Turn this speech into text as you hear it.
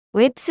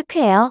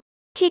웹스퀘어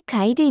키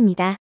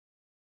가이드입니다.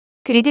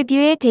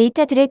 그리드뷰의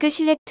데이터 드래그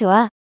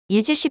실렉트와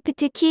유즈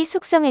쉬프트 키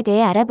속성에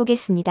대해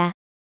알아보겠습니다.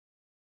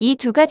 이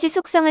두 가지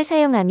속성을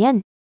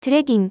사용하면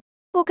드래깅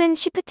혹은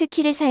쉬프트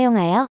키를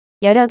사용하여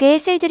여러 개의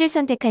셀들을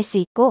선택할 수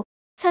있고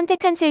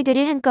선택한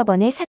셀들을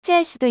한꺼번에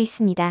삭제할 수도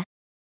있습니다.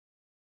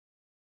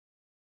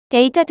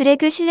 데이터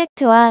드래그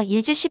실렉트와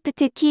유즈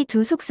쉬프트 키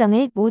두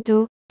속성을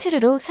모두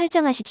true로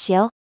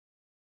설정하십시오.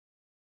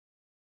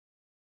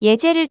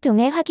 예제를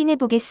통해 확인해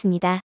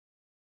보겠습니다.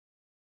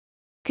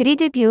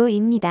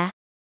 그리드뷰입니다.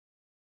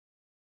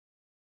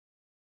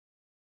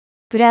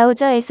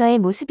 브라우저에서의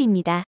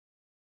모습입니다.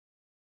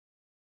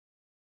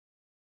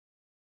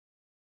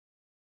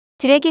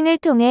 드래깅을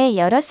통해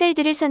여러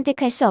셀들을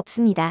선택할 수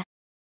없습니다.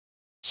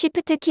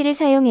 쉬프트 키를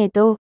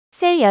사용해도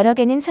셀 여러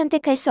개는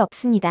선택할 수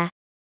없습니다.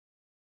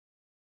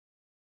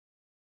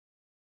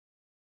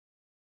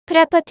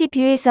 프로퍼티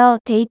뷰에서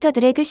데이터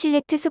드래그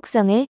실렉트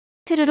속성을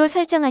true로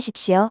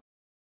설정하십시오.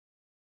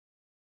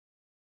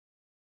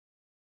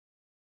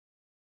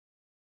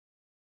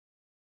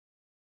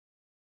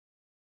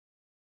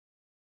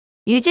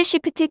 유즈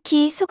쉬프트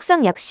키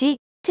속성 역시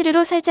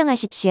true로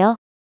설정하십시오.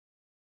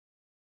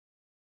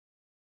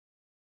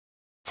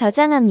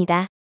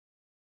 저장합니다.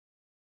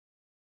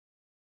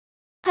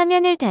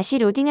 화면을 다시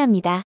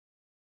로딩합니다.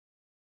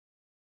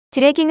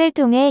 드래깅을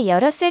통해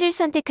여러 셀을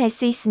선택할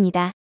수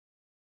있습니다.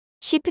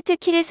 쉬프트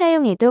키를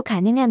사용해도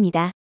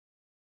가능합니다.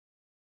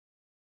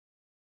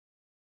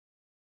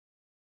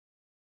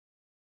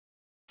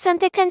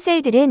 선택한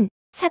셀들은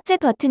삭제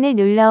버튼을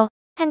눌러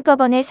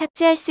한꺼번에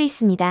삭제할 수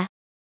있습니다.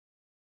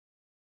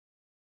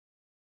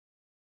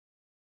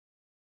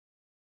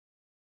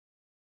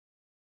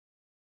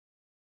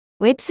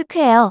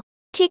 웹스퀘어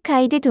키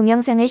가이드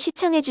동영상을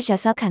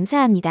시청해주셔서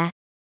감사합니다.